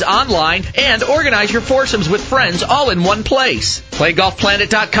times online and organize your foursomes with friends all in one place.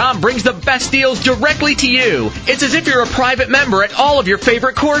 PlayGolfPlanet.com brings the best deals directly to you. It's as if you're a private member at all of your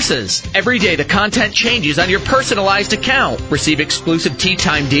favorite courses. Every day the content changes on your personalized account. Receive exclusive tee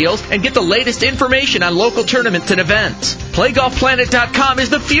time deals and get the latest information on local tournaments and events. PlayGolfPlanet.com is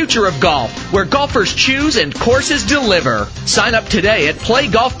the future of golf, where golfers choose and courses deliver. Sign up today at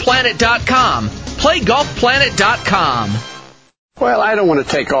PlayGolfPlanet.com. PlayGolfPlanet.com. Well, I don't want to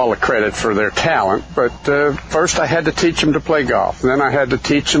take all the credit for their talent, but first I had to teach them to play golf. Then I had to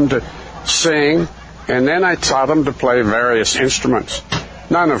teach them to sing, and then I taught them to play various instruments,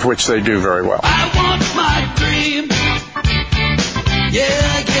 none of which they do very well. I want my dream.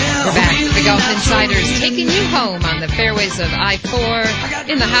 Yeah. We're back. The Golf Insiders taking you home on the fairways of I-4.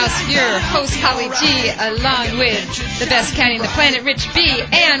 In the house, your host, Holly G, along with the best caddy on the planet, Rich B,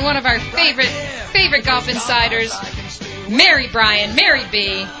 and one of our favorite Golf Insiders, Mary Bryan, Mary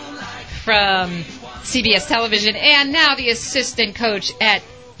B, from CBS Television, and now the assistant coach at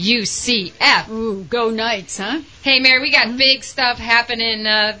UCF. Ooh, go Knights, huh? Hey, Mary, we got big stuff happening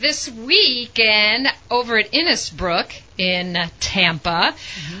this weekend over at Innisbrook in Tampa.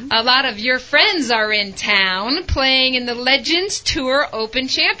 Mm-hmm. A lot of your friends are in town playing in the Legends Tour Open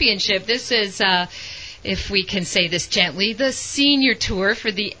Championship. This is, if we can say this gently, the senior tour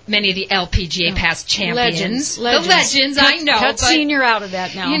for many of the LPGA past champions. Legends. The Legends, I know. Cut senior out of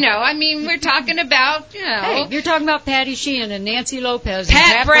that now. You know, I mean, we're talking about, Hey, you're talking about Patty Sheehan and Nancy Lopez Pat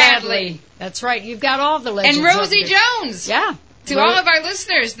and Pat Bradley. That's right. You've got all the legends. And Rosie Jones. Yeah. To all of our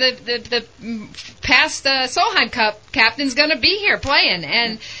listeners, the past Solheim Cup captain's going to be here playing.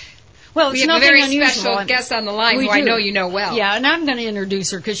 And well, we it's have a very unusual. special guest on the line who I know you know well. Yeah, and I'm going to introduce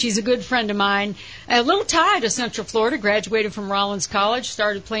her because she's a good friend of mine. A little tie to Central Florida, graduated from Rollins College,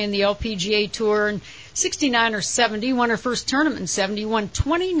 started playing the LPGA Tour in 69 or 70, won her first tournament in 70, won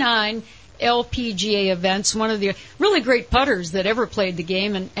 29 LPGA events, one of the really great putters that ever played the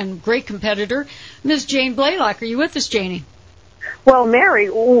game and great competitor. Ms. Jane Blaylock, are you with us, Janie? Well, Mary,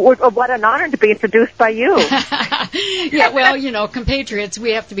 what an honor to be introduced by you. Yeah, well, you know, compatriots,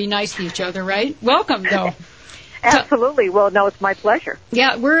 we have to be nice to each other, right? Welcome, though. Absolutely. Well, no, it's my pleasure.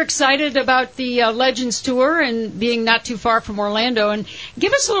 Yeah, we're excited about the Legends Tour and being not too far from Orlando. And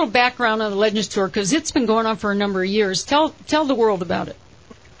give us a little background on the Legends Tour because it's been going on for a number of years. Tell the world about it.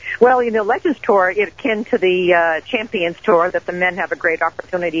 Well, you know, Legends Tour is akin to the Champions Tour, that the men have a great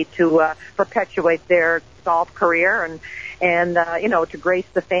opportunity to perpetuate their golf career and you know, to grace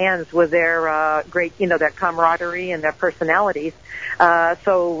the fans with their great, you know, their camaraderie and their personalities.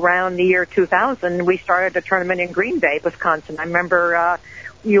 So around the year 2000, we started a tournament in Green Bay, Wisconsin. I remember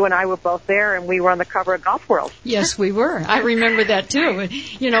you and I were both there, and we were on the cover of Golf World. Yes, we were. I remember that, too.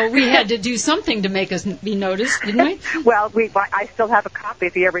 You know, we had to do something to make us be noticed, didn't we? Well, I still have a copy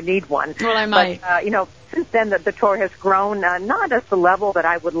if you ever need one. Well, I might. But, you know, since then the tour has grown, not at the level that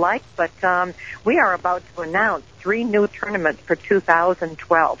I would like, but we are about to announce 3 new tournaments for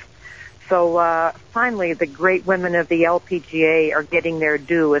 2012. So finally, the great women of the LPGA are getting their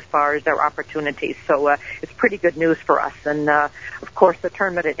due as far as their opportunities. So it's pretty good news for us. And of course, the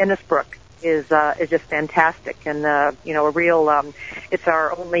tournament at Innisbrook is just fantastic. And you know, a real it's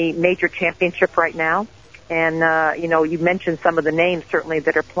our only major championship right now. And you know, you mentioned some of the names certainly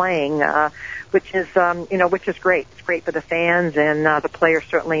that are playing, which is you know, which is great. It's great for the fans, and the players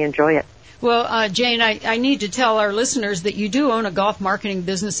certainly enjoy it. Well, Jane, I need to tell our listeners that you do own a golf marketing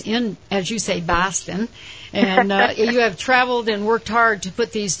business in, as you say, Boston. And you have traveled and worked hard to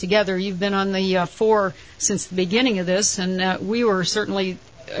put these together. You've been on the 4 since the beginning of this, and we were certainly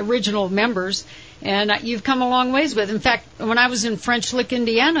original members. And you've come a long ways with it. In fact, when I was in French Lick,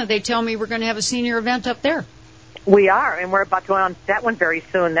 Indiana, they tell me we're going to have a senior event up there. We are, and we're about to announce that one very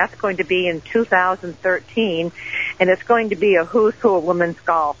soon. That's going to be in 2013, and it's going to be a who's who of women's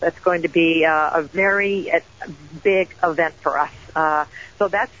golf. That's going to be a very big event for us. So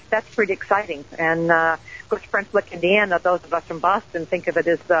that's pretty exciting. And of course, French Lick, Indiana, those of us from Boston think of it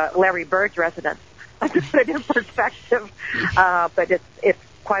as Larry Bird's residence. To put it in perspective, but it's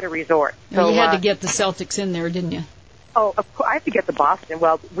quite a resort. So you had to get the Celtics in there, didn't you? Oh, of course, I have to get the Boston.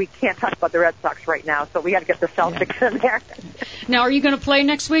 Well, we can't talk about the Red Sox right now, so we got to get the Celtics in there. Now, are you going to play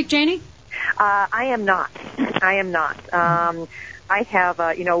next week, Janie? I am not. I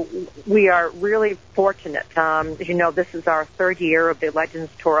have, you know, we are really fortunate. As you know, this is our 3rd year of the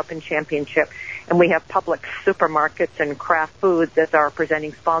Legends Tour Open Championship, and we have Publix supermarkets and Kraft Foods as our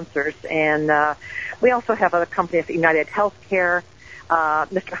presenting sponsors. And we also have other companies, United Healthcare,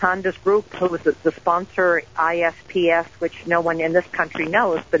 Mr. Honda's group, who is the sponsor, ISPS, which no one in this country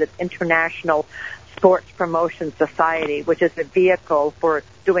knows, but it's International Sports Promotion Society, which is a vehicle for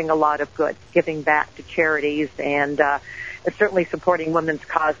doing a lot of good, giving back to charities, and certainly supporting women's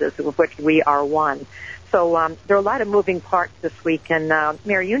causes, of which we are one. So there are a lot of moving parts this week, and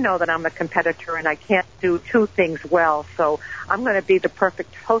Mary, you know that I'm a competitor and I can't do two things well, so I'm going to be the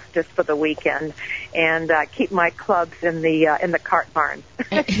perfect hostess for the weekend and keep my clubs in the cart barn.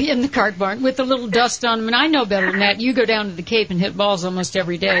 In the cart barn with a little dust on them, and I know better than that. You go down to the Cape and hit balls almost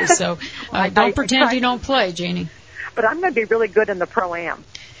every day, so don't pretend you don't play, Janie. But I'm going to be really good in the Pro-Am.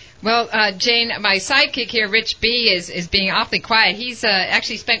 Well, Jane, my sidekick here, Rich B, is being awfully quiet. He's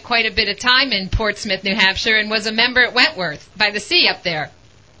actually spent quite a bit of time in Portsmouth, New Hampshire, and was a member at Wentworth by the sea up there.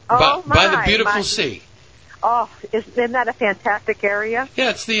 Oh, by the beautiful sea. Oh, isn't that a fantastic area? Yeah,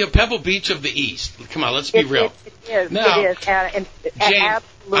 it's the Pebble Beach of the East. Come on, let's be real. It is. Now, it is. Jane,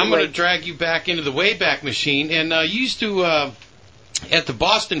 Absolutely. I'm going to drag you back into the Wayback Machine, and you used to at the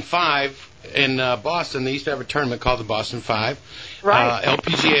Boston 5 in Boston. They used to have a tournament called the Boston 5. Right.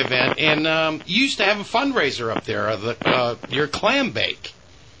 LPGA event, and you used to have a fundraiser up there, your clam bake.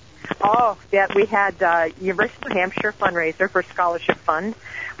 Oh, yeah, we had University of New Hampshire fundraiser for Scholarship Fund.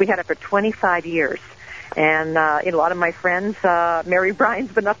 We had it for 25 years, and a lot of my friends, Mary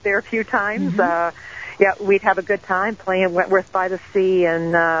Bryan's been up there a few times. Yeah, we'd have a good time playing Wentworth by the Sea,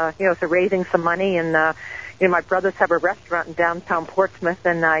 and so raising some money, and my brothers have a restaurant in downtown Portsmouth,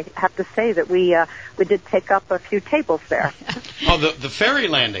 and I have to say that we did take up a few tables there. Oh, the ferry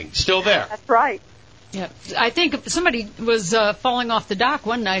landing, still there. That's right. Yeah, I think somebody was falling off the dock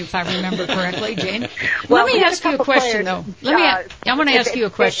one night, if I remember correctly, Jane. Well, Let me ask you a question, though. I want to ask you a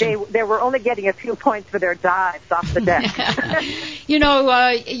question. They were only getting a few points for their dives off the deck.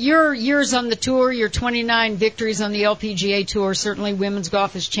 Your years on the tour, your 29 victories on the LPGA Tour, certainly women's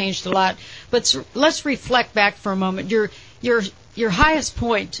golf has changed a lot. But let's reflect back for a moment. Your highest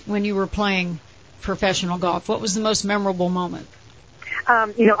point when you were playing professional golf, what was the most memorable moment?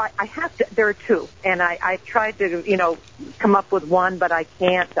 I have to, there are two, and I tried to, come up with one, but I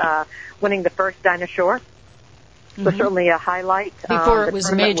can't. Winning the first Dinah Shore was certainly a highlight. Before it was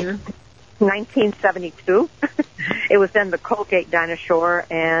a major. 1972. It was then the Colgate Dinah Shore,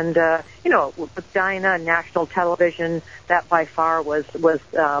 and, with Dinah, national television, that by far was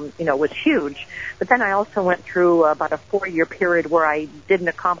huge. But then I also went through about a 4-year period where I didn't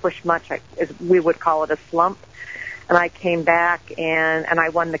accomplish much, as we would call it a slump. And I came back and I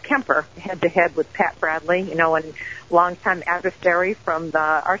won the Kemper head-to-head with Pat Bradley, and longtime adversary from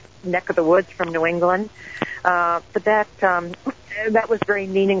our neck of the woods from New England. But that was very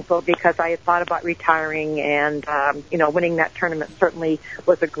meaningful because I had thought about retiring, and winning that tournament certainly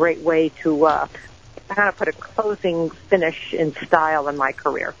was a great way to kind of put a closing finish in style in my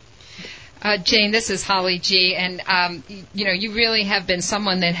career. Jane, this is Holly G, and you really have been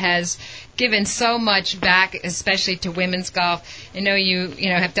someone that has given so much back, especially to women's golf. I know you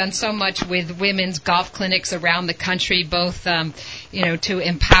have done so much with women's golf clinics around the country, both to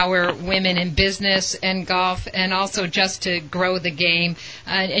empower women in business and golf, and also just to grow the game.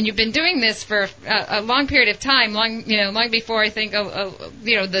 And you've been doing this for a long period of time, long before I think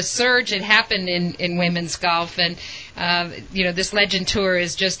the surge had happened in women's golf. And this Legend Tour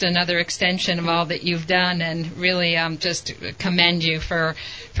is just another extension of all that you've done, and really just commend you for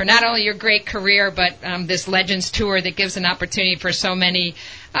not only your great career, but this Legends Tour that gives an opportunity for so many,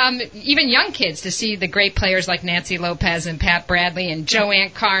 even young kids, to see the great players like Nancy Lopez and Pat Bradley and Joanne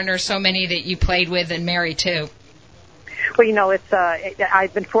Carner, so many that you played with, and Mary too. Well,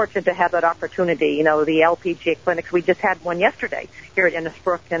 I've been fortunate to have that opportunity. The LPGA clinics, we just had one yesterday here at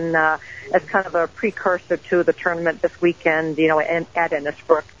Innisbrook, and as kind of a precursor to the tournament this weekend, at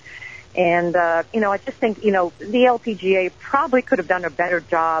Innisbrook. And, I just think, the LPGA probably could have done a better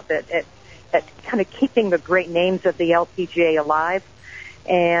job at kind of keeping the great names of the LPGA alive.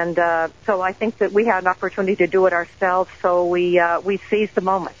 And so I think that we had an opportunity to do it ourselves, so we seized the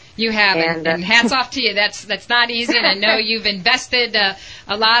moment. You have, and hats off to you. That's not easy, and I know you've invested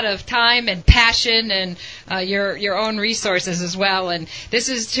a lot of time and passion and your own resources as well. And this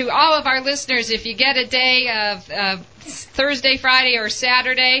is to all of our listeners. If you get a day of Thursday, Friday, or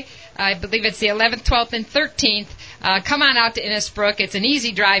Saturday, I believe it's the 11th, 12th, and 13th, come on out to Innisbrook. It's an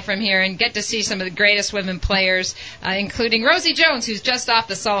easy drive from here, and get to see some of the greatest women players, including Rosie Jones, who's just off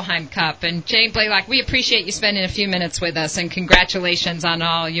the Solheim Cup. And Jane Blaylock, we appreciate you spending a few minutes with us, and congratulations on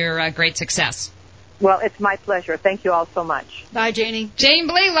all your great success. Well, it's my pleasure. Thank you all so much. Bye, Janie. Jane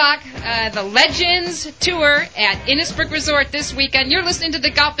Blaylock, the Legends Tour at Innisbrook Resort this weekend. You're listening to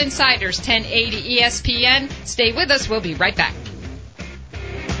the Golf Insiders, 1080 ESPN. Stay with us. We'll be right back.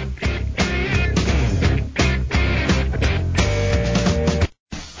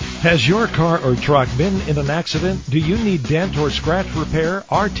 Has your car or truck been in an accident? Do you need dent or scratch repair?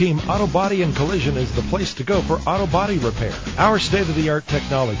 Our team, Auto Body and Collision, is the place to go for auto body repair. Our state-of-the-art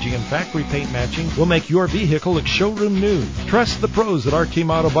technology and factory paint matching will make your vehicle look showroom new. Trust the pros at our team,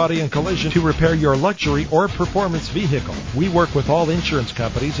 Auto Body and Collision, to repair your luxury or performance vehicle. We work with all insurance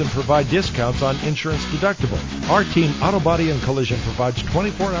companies and provide discounts on insurance deductibles. Our team, Auto Body and Collision, provides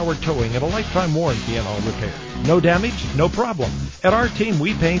 24-hour towing and a lifetime warranty on all repairs. No damage, no problem. At our team,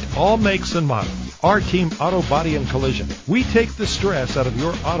 we paint all makes and models. Our team, Auto Body and Collision. We take the stress out of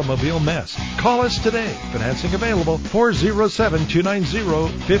your automobile mess. Call us today. Financing available.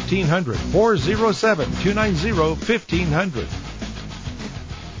 407-290-1500. 407-290-1500.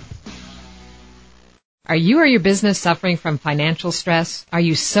 Are you or your business suffering from financial stress? Are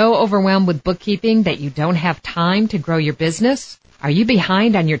you so overwhelmed with bookkeeping that you don't have time to grow your business? Are you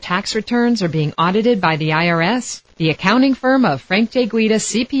behind on your tax returns or being audited by the IRS? The accounting firm of Frank J. Guida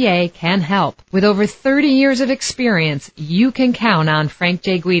CPA can help. With over 30 years of experience, you can count on Frank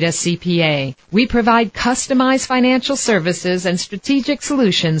J. Guida CPA. We provide customized financial services and strategic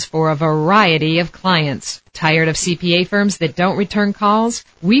solutions for a variety of clients. Tired of CPA firms that don't return calls?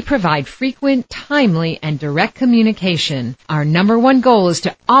 We provide frequent, timely, and direct communication. Our number one goal is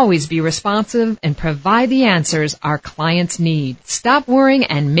to always be responsive and provide the answers our clients need. Stop worrying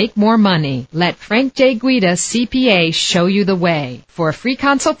and make more money. Let Frank J. Guida CPA show you the way. For a free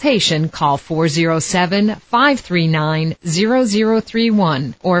consultation, call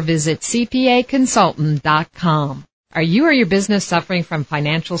 407-539-0031 or visit cpaconsultant.com. Are you or your business suffering from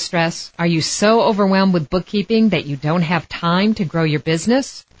financial stress? Are you so overwhelmed with bookkeeping that you don't have time to grow your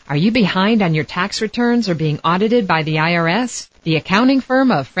business? Are you behind on your tax returns or being audited by the IRS? The accounting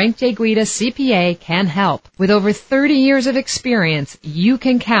firm of Frank J. Guida CPA can help. With over 30 years of experience, you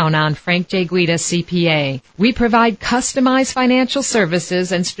can count on Frank J. Guida CPA. We provide customized financial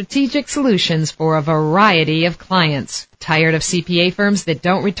services and strategic solutions for a variety of clients. Tired of CPA firms that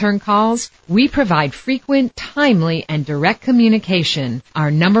don't return calls? We provide frequent, timely, and direct communication. Our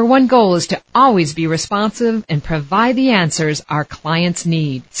number one goal is to always be responsive and provide the answers our clients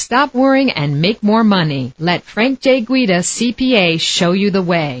need. Stop worrying and make more money. Let Frank J. Guida CPA show you the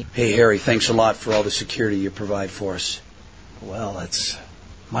way. Hey, Harry, thanks a lot for all the security you provide for us. Well, it's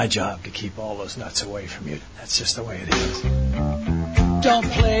my job to keep all those nuts away from you. That's just the way it is. Don't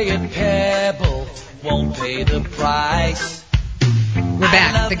play at Pebble, won't pay the price. We're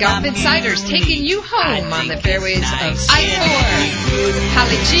back. The Golf Insiders taking you home on the fairways of I-4.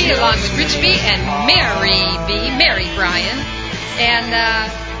 Holly G along with Rich B and Mary Bryan.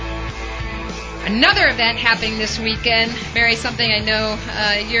 And another event happening this weekend. Mary, something I know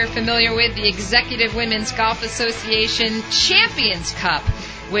you're familiar with, the Executive Women's Golf Association Champions Cup,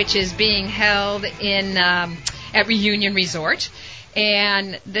 which is being held in at Reunion Resort.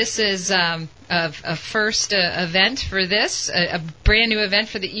 And this is a first event for this, a brand new event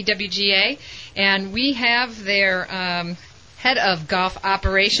for the EWGA. And we have their head of golf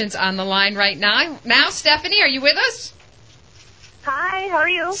operations on the line right now. Now, Stephanie, are you with us? Hi, how are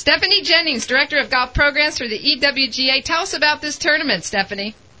you? Stephanie Jennings, Director of Golf Programs for the EWGA. Tell us about this tournament,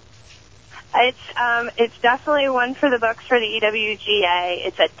 Stephanie. It's definitely one for the books for the EWGA.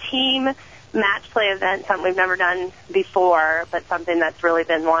 It's a team match play event, something we've never done before, but something that's really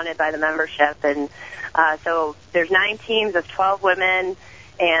been wanted by the membership. And so there's 9 teams of 12 women,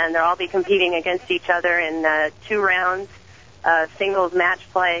 and they'll all be competing against each other in 2 rounds singles match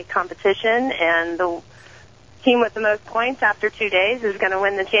play competition. And the team with the most points after 2 days is going to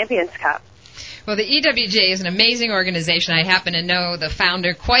win the Champions Cup. Well, the EWGA is an amazing organization. I happen to know the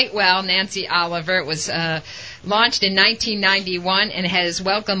founder quite well, Nancy Oliver. It was launched in 1991 and has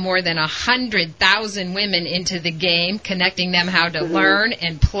welcomed more than 100,000 women into the game, connecting them how to learn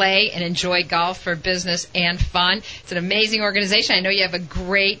and play and enjoy golf for business and fun. It's an amazing organization. I know you have a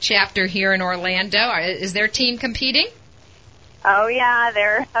great chapter here in Orlando. Is their team competing? Oh, yeah,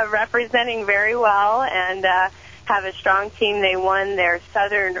 they're representing very well and have a strong team. They won their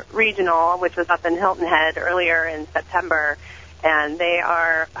Southern Regional, which was up in Hilton Head earlier in September, and they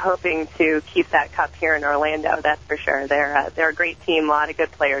are hoping to keep that cup here in Orlando, that's for sure. They're a great team, a lot of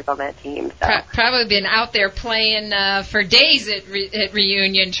good players on that team. So. Probably been out there playing for days at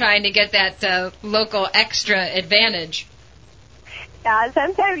Reunion, trying to get that local extra advantage. Yeah,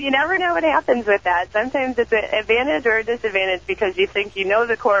 sometimes you never know what happens with that. Sometimes it's an advantage or a disadvantage because you think you know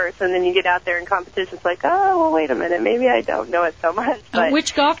the course, and then you get out there in competition. It's like, oh, well, wait a minute, maybe I don't know it so much. But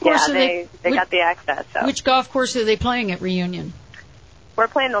which golf course are they got the access. So. Which golf course are they playing at Reunion? We're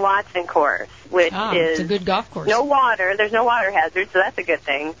playing the Watson course, which is it's a good golf course. No water. There's no water hazard, so that's a good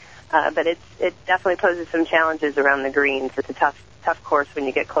thing. But it definitely poses some challenges around the greens. It's a tough course when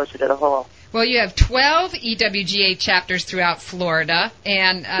you get closer to the hole. Well, you have 12 EWGA chapters throughout Florida,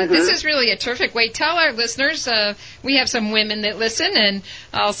 and this is really a terrific way. Tell our listeners, we have some women that listen, and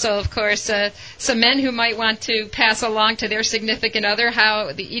also, of course, some men who might want to pass along to their significant other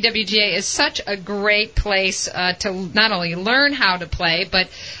how the EWGA is such a great place to not only learn how to play, but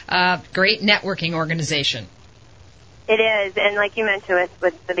great networking organization. It is, and like you mentioned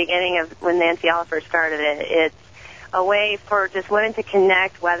with the beginning of when Nancy Oliver started it, it's a way for just women to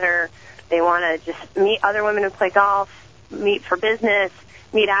connect, whether they want to just meet other women who play golf, meet for business,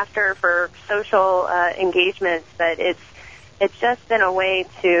 meet after for social engagements. But it's just been a way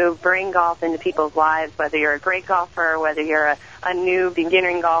to bring golf into people's lives, whether you're a great golfer, whether you're a new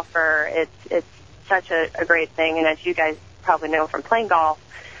beginning golfer. It's such a great thing. And as you guys probably know from playing golf,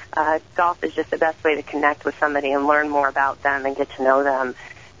 golf is just the best way to connect with somebody and learn more about them and get to know them.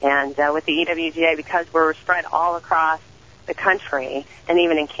 And with the EWGA, because we're spread all across the country and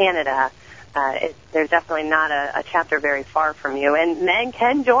even in Canada, there's definitely not a chapter very far from you, and men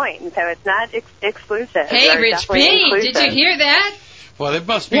can join, so it's not exclusive. Hey, Rich B, did you hear that? Well, it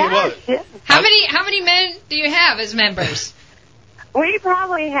must be yes, yes. How many men do you have as members? We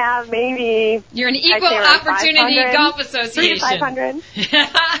probably have maybe... You're an Equal Opportunity 500, Golf Association. 300 to 500.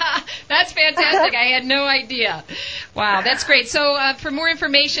 That's fantastic. I had no idea. Wow, that's great. So for more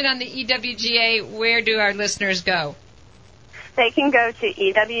information on the EWGA, where do our listeners go? They can go to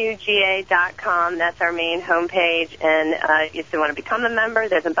EWGA.com. That's our main homepage. And if they want to become a member,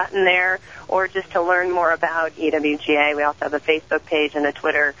 there's a button there. Or just to learn more about EWGA, we also have a Facebook page and a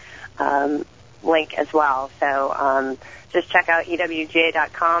Twitter link as well. So just check out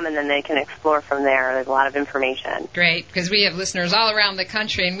EWGA.com, and then they can explore from there. There's a lot of information. Great, because we have listeners all around the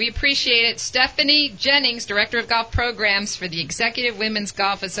country, and we appreciate it. Stephanie Jennings, Director of Golf Programs for the Executive Women's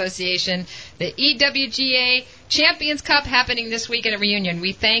Golf Association, the EWGA Champions Cup happening this week at a reunion.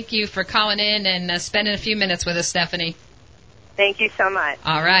 We thank you for calling in and spending a few minutes with us, Stephanie. Thank you so much.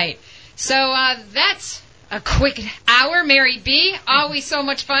 All right. So that's a quick hour, Mary B. Always so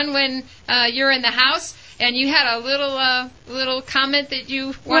much fun when you're in the house. And you had a little comment that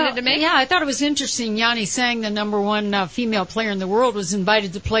you wanted to make? Yeah, I thought it was interesting. Yanni Sang, the number one female player in the world, was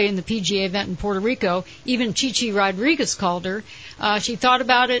invited to play in the PGA event in Puerto Rico. Even Chichi Rodriguez called her. She thought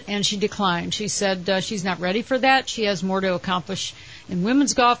about it, and she declined. She said she's not ready for that. She has more to accomplish in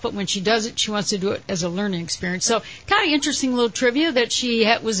women's golf, but when she does it, she wants to do it as a learning experience. So kind of interesting little trivia that she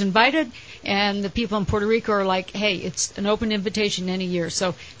was invited, and the people in Puerto Rico are like, hey, it's an open invitation any year.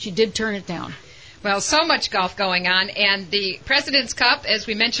 So she did turn it down. Well, so much golf going on, and the President's Cup, as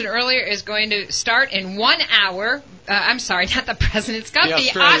we mentioned earlier, is going to start in 1 hour. I'm sorry, not the President's Cup,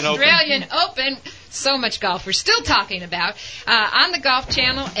 the Australian Open. So much golf we're still talking about on the Golf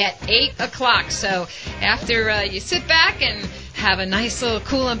Channel at 8 o'clock. So after you sit back and have a nice little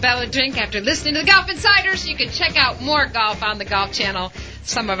cool umbrella drink after listening to the Golf Insiders, you can check out more golf on the Golf Channel.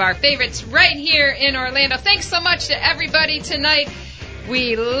 Some of our favorites right here in Orlando. Thanks so much to everybody tonight.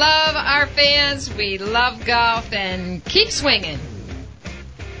 We love our fans, we love golf, and keep swinging.